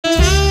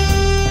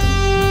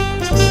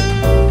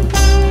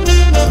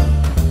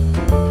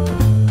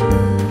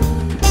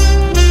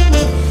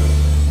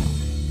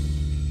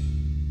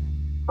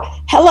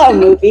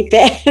Hello, movie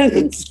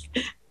fans.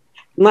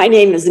 My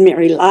name is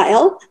Mary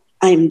Lyle.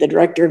 I'm the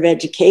Director of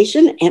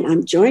Education, and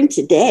I'm joined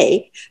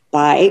today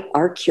by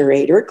our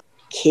curator,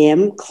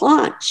 Kim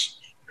Clonch,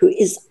 who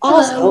is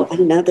also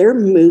another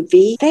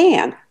movie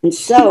fan. And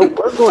so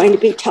we're going to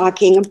be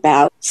talking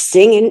about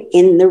Singin'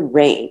 in the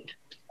Rain.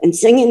 And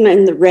Singin'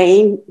 in the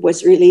Rain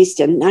was released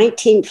in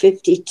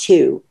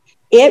 1952.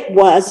 It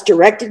was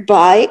directed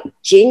by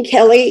Gene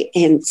Kelly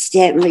and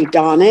Stanley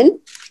Donen,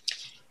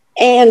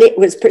 and it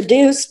was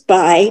produced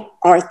by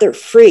Arthur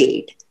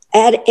Freed.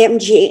 At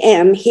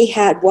MGM, he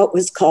had what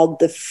was called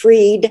the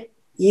Freed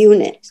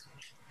Unit.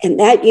 And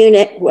that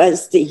unit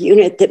was the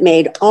unit that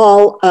made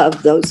all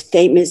of those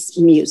famous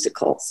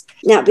musicals.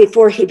 Now,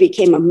 before he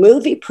became a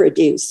movie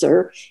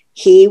producer,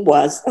 he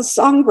was a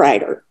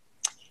songwriter.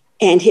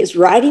 And his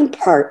writing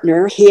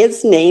partner,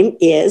 his name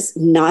is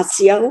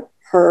Nacio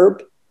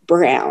Herb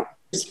Brown.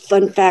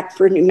 Fun fact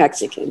for New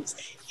Mexicans,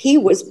 he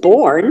was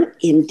born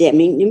in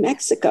Deming, New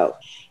Mexico.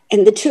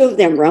 And the two of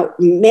them wrote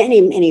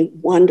many, many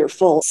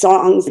wonderful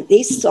songs.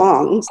 These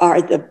songs are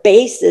the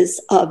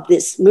basis of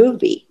this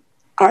movie.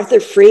 Arthur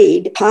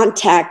Freed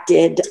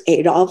contacted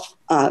Adolph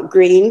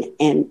Green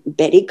and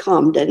Betty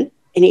Comden,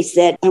 and he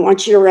said, I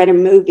want you to write a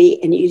movie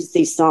and use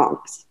these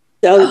songs.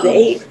 So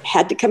they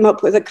had to come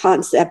up with a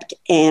concept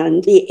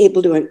and be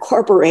able to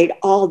incorporate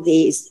all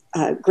these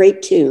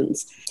great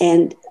tunes.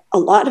 And a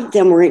lot of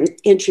them were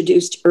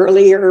introduced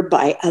earlier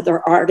by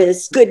other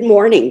artists. Good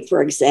Morning, for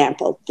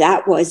example,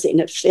 that was in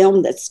a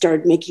film that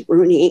starred Mickey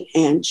Rooney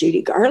and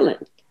Judy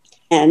Garland.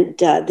 And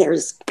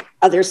there's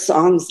other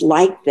songs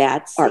like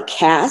that. Our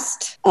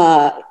cast,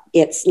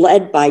 it's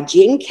led by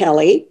Gene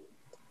Kelly,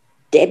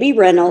 Debbie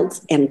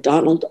Reynolds, and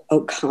Donald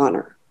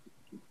O'Connor.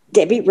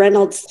 Debbie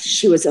Reynolds,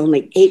 she was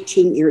only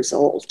 18 years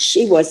old.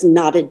 She was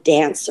not a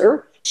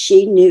dancer.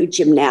 She knew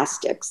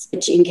gymnastics.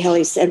 Gene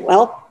Kelly said,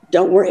 well,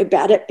 don't worry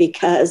about it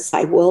because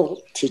I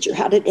will teach you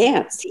how to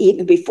dance.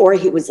 Even before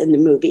he was in the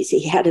movies,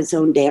 he had his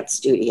own dance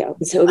studio.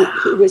 So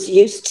he was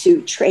used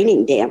to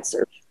training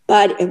dancers.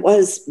 But it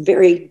was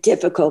very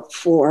difficult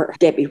for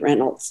Debbie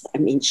Reynolds. I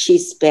mean, she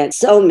spent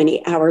so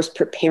many hours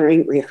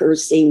preparing,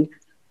 rehearsing,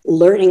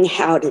 learning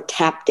how to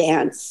tap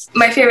dance.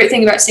 My favorite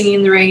thing about Singing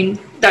in the Rain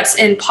that's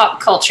in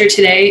pop culture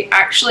today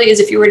actually is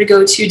if you were to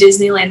go to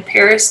Disneyland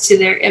Paris to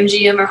their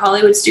MGM or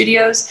Hollywood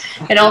studios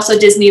and also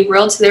Disney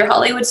World to their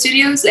Hollywood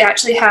studios, they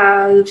actually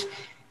have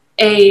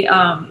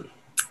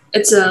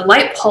it's a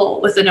light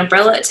pole with an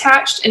umbrella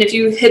attached, and if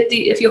you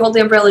hold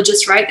the umbrella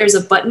just right, there's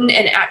a button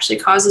and it actually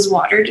causes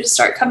water to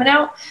start coming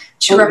out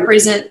to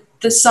represent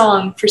the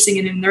song for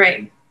Singing in the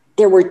Rain.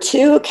 There were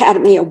 2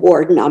 Academy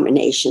Award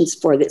nominations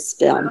for this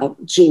film,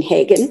 Jean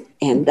Hagen,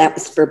 and that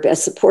was for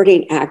Best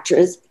Supporting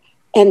Actress.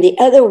 And the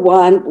other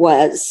one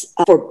was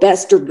for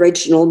Best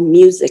Original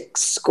Music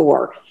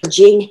Score.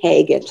 Jean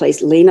Hagen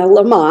plays Lena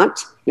Lamont,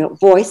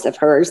 voice of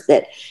hers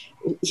that,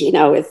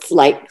 it's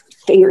like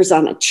fingers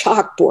on a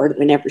chalkboard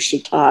whenever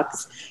she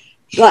talks.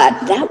 But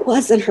that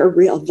wasn't her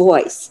real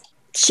voice.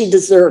 She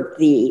deserved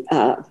the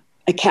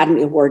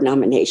Academy Award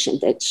nomination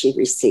that she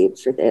received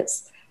for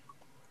this.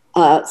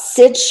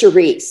 Sid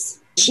Charisse,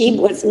 she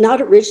was not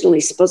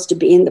originally supposed to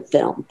be in the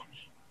film,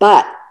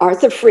 but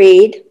Arthur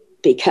Freed,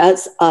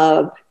 because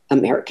of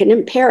American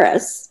in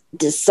Paris,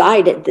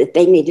 decided that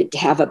they needed to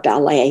have a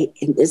ballet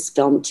in this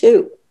film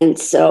too. And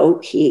so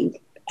he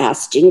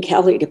asked Gene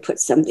Kelly to put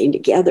something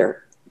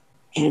together.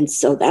 And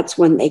so that's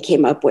when they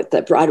came up with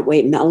the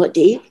Broadway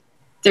melody.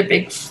 Their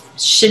big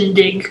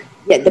shindig.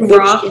 Yeah, the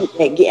big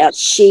shindig, yeah.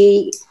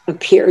 She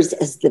appears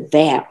as the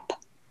vamp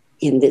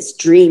in this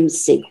dream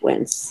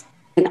sequence.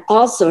 And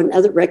also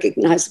another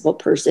recognizable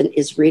person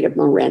is Rita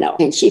Moreno.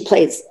 And she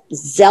plays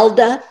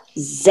Zelda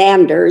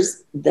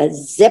Zanders, the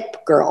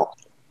Zip Girl.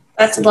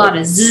 That's a lot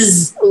of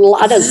zzz. A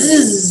lot of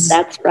zzz.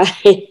 That's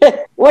right.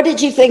 What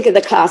did you think of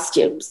the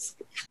costumes?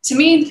 To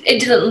me, it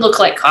didn't look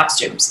like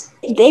costumes.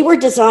 They were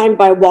designed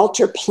by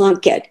Walter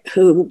Plunkett,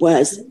 who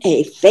was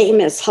a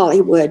famous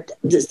Hollywood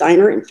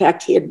designer. In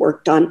fact, he had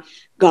worked on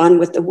Gone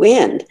with the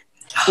Wind.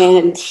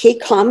 And he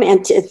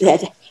commented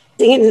that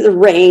Singing in the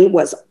Rain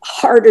was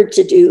harder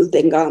to do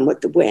than Gone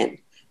with the Wind.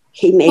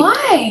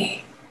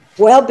 Why?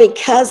 Well,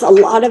 because a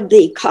lot of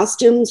the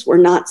costumes were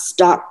not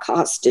stock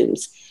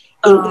costumes.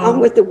 In Gone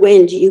with the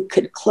Wind, you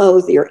could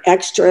clothe your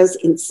extras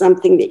in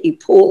something that you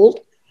pulled,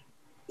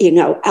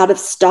 out of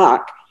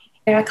stock.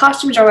 Yeah,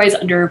 costumes are always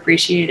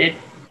underappreciated.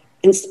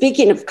 And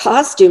speaking of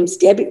costumes,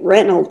 Debbie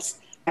Reynolds,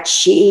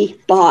 she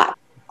bought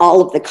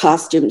all of the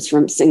costumes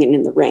from Singing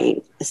in the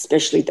Rain,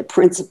 especially the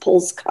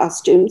principals'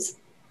 costumes.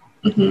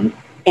 Mm-hmm.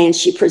 And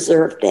she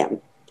preserved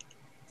them.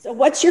 So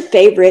what's your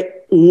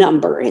favorite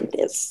number in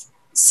this?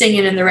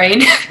 Singing in the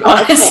Rain,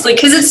 honestly,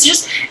 because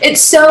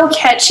it's so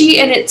catchy,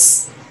 and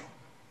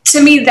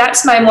to me,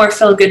 that's my more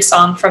feel-good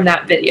song from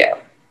that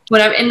video.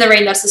 When I'm in the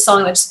rain, that's the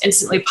song that just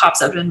instantly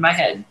pops up in my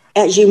head.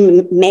 As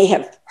you may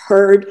have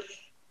heard,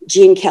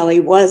 Gene Kelly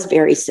was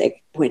very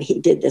sick when he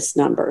did this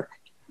number.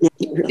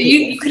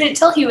 You couldn't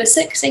tell he was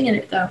sick singing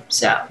it, though.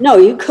 So no,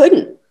 you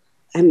couldn't.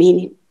 I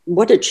mean,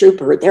 what a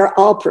trooper. They're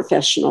all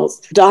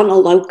professionals.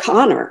 Donald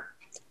O'Connor,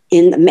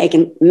 in the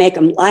Make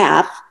 'em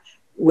Laugh,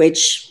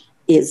 which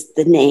is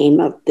the name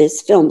of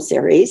this film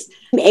series,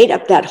 made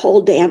up that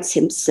whole dance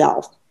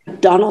himself.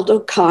 Donald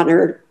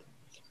O'Connor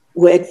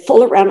would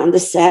fool around on the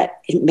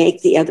set and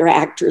make the other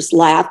actors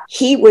laugh.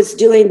 He was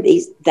doing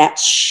that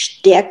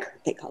shtick,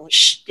 they call it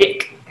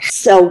shtick.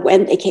 So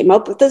when they came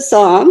up with the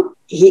song,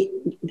 he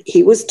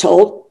was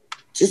told,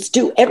 just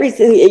do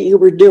everything that you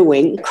were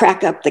doing,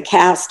 crack up the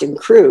cast and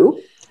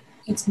crew.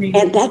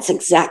 And that's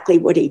exactly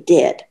what he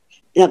did.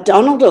 Now,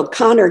 Donald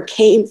O'Connor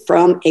came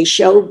from a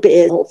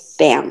showbiz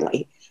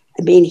family.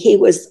 I mean, he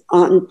was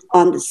on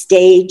the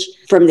stage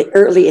from the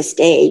earliest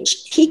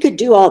age. He could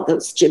do all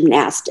those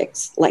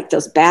gymnastics, like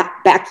those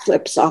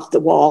backflips off the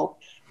wall.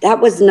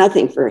 That was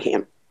nothing for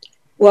him.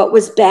 What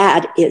was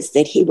bad is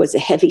that he was a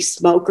heavy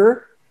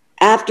smoker.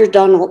 After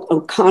Donald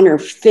O'Connor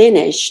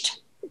finished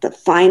the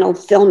final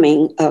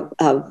filming of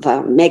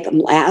Make 'em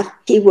Laugh,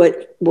 he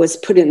was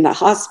put in the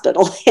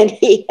hospital and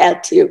he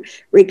had to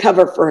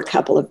recover for a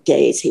couple of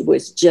days. He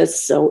was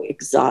just so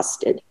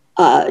exhausted.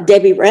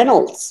 Debbie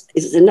Reynolds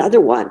is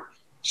another one.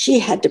 She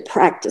had to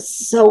practice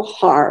so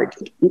hard,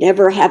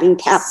 never having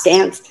tap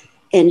dance,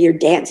 and you're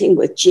dancing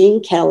with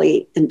Gene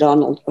Kelly and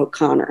Donald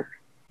O'Connor.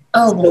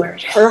 Oh, so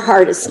Lord. Her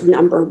hardest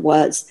number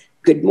was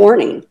Good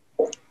Morning.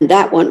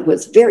 That one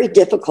was very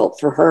difficult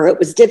for her. It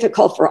was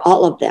difficult for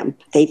all of them.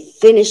 They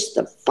finished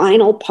the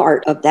final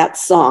part of that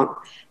song.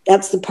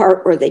 That's the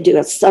part where they do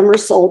a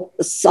somersault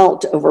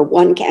assault over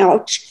one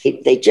couch.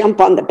 They jump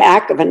on the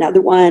back of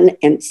another one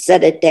and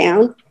set it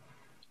down.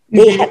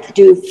 They had to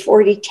do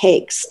 40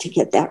 takes to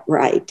get that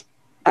right.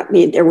 I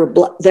mean, there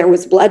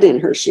was blood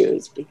in her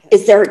shoes.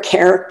 Is there a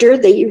character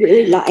that you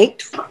really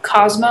liked?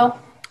 Cosmo.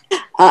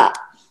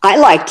 I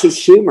liked his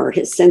humor,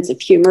 his sense of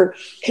humor,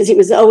 because he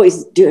was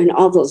always doing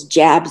all those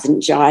jabs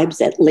and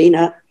jibes at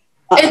Lena.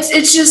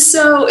 It's just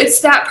so, it's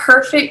that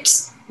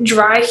perfect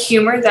dry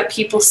humor that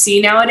people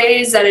see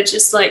nowadays, that it's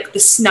just like the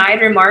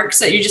snide remarks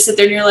that you just sit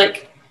there and you're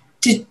like,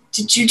 did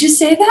you just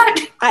say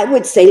that? I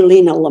would say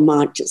Lena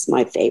Lamont is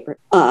my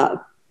favorite.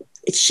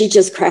 She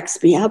just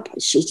cracks me up.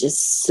 She's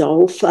just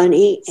so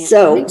funny.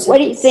 So what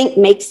do you think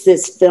makes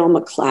this film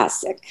a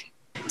classic?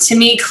 To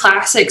me,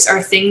 classics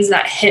are things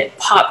that hit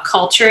pop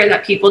culture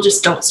that people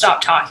just don't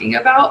stop talking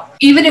about.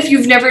 Even if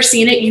you've never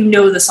seen it, you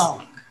know the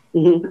song.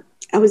 Mm-hmm.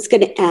 I was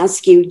going to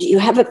ask you, do you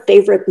have a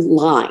favorite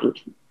line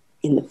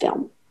in the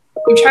film?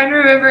 I'm trying to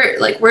remember,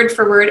 like, word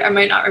for word. I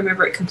might not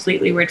remember it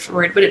completely word for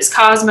word, but it's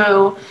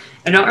Cosmo.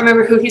 I don't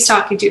remember who he's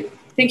talking to.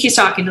 I think he's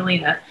talking to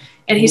Lena.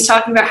 And he's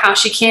talking about how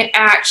she can't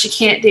act, she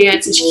can't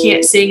dance, and she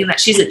can't sing, and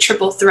that she's a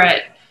triple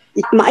threat.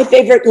 My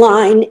favorite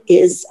line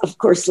is, of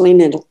course,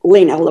 Lena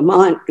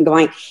Lamont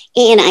going,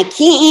 and I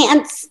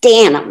can't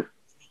stand them.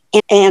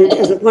 And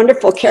there's a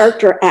wonderful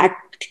character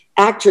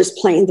actress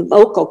playing the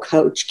vocal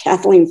coach,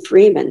 Kathleen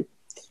Freeman.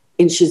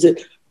 And she said,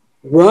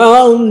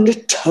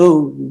 round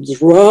tones,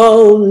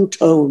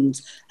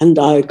 and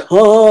I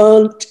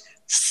can't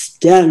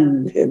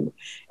stand him.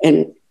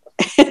 And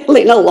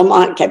Lena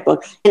Lamont kept going,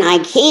 and I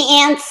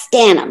can't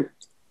stand him.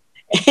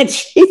 And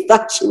she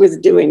thought she was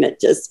doing it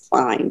just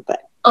fine.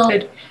 But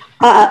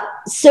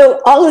so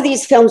all of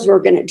these films we're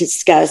going to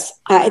discuss,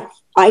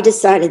 I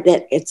decided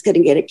that it's going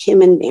to get a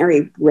Kim and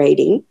Mary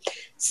rating.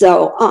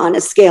 So on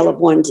a scale of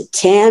 1 to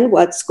 10,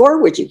 what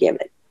score would you give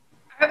it?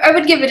 I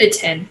would give it a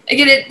 10.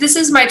 This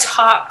is my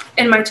top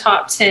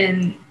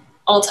 10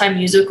 all-time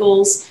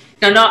musicals.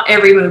 Now, not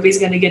every movie is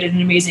going to get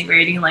an amazing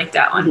rating like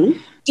that one. Mm-hmm.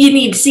 You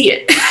need to see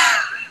it.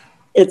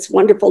 It's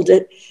wonderful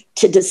to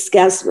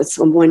discuss with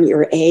someone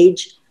your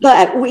age,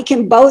 but we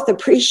can both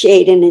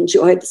appreciate and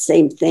enjoy the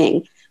same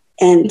thing.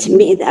 And to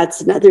me,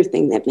 that's another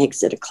thing that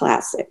makes it a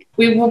classic.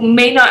 We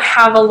may not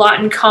have a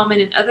lot in common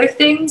in other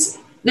things.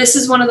 This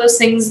is one of those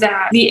things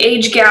that the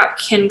age gap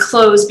can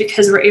close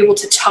because we're able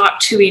to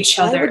talk to each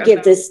other. I would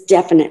give this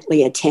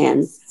definitely a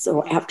 10.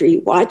 So after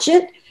you watch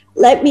it,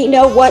 let me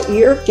know what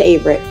your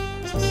favorite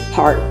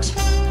part,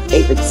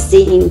 favorite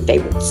scene,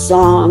 favorite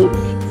song,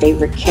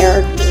 favorite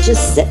character.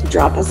 Just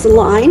drop us a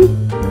line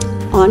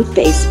on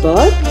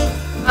Facebook.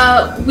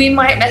 We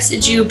might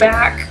message you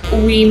back.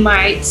 We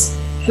might,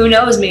 who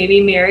knows,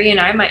 maybe Mary and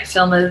I might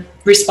film a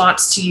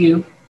response to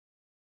you.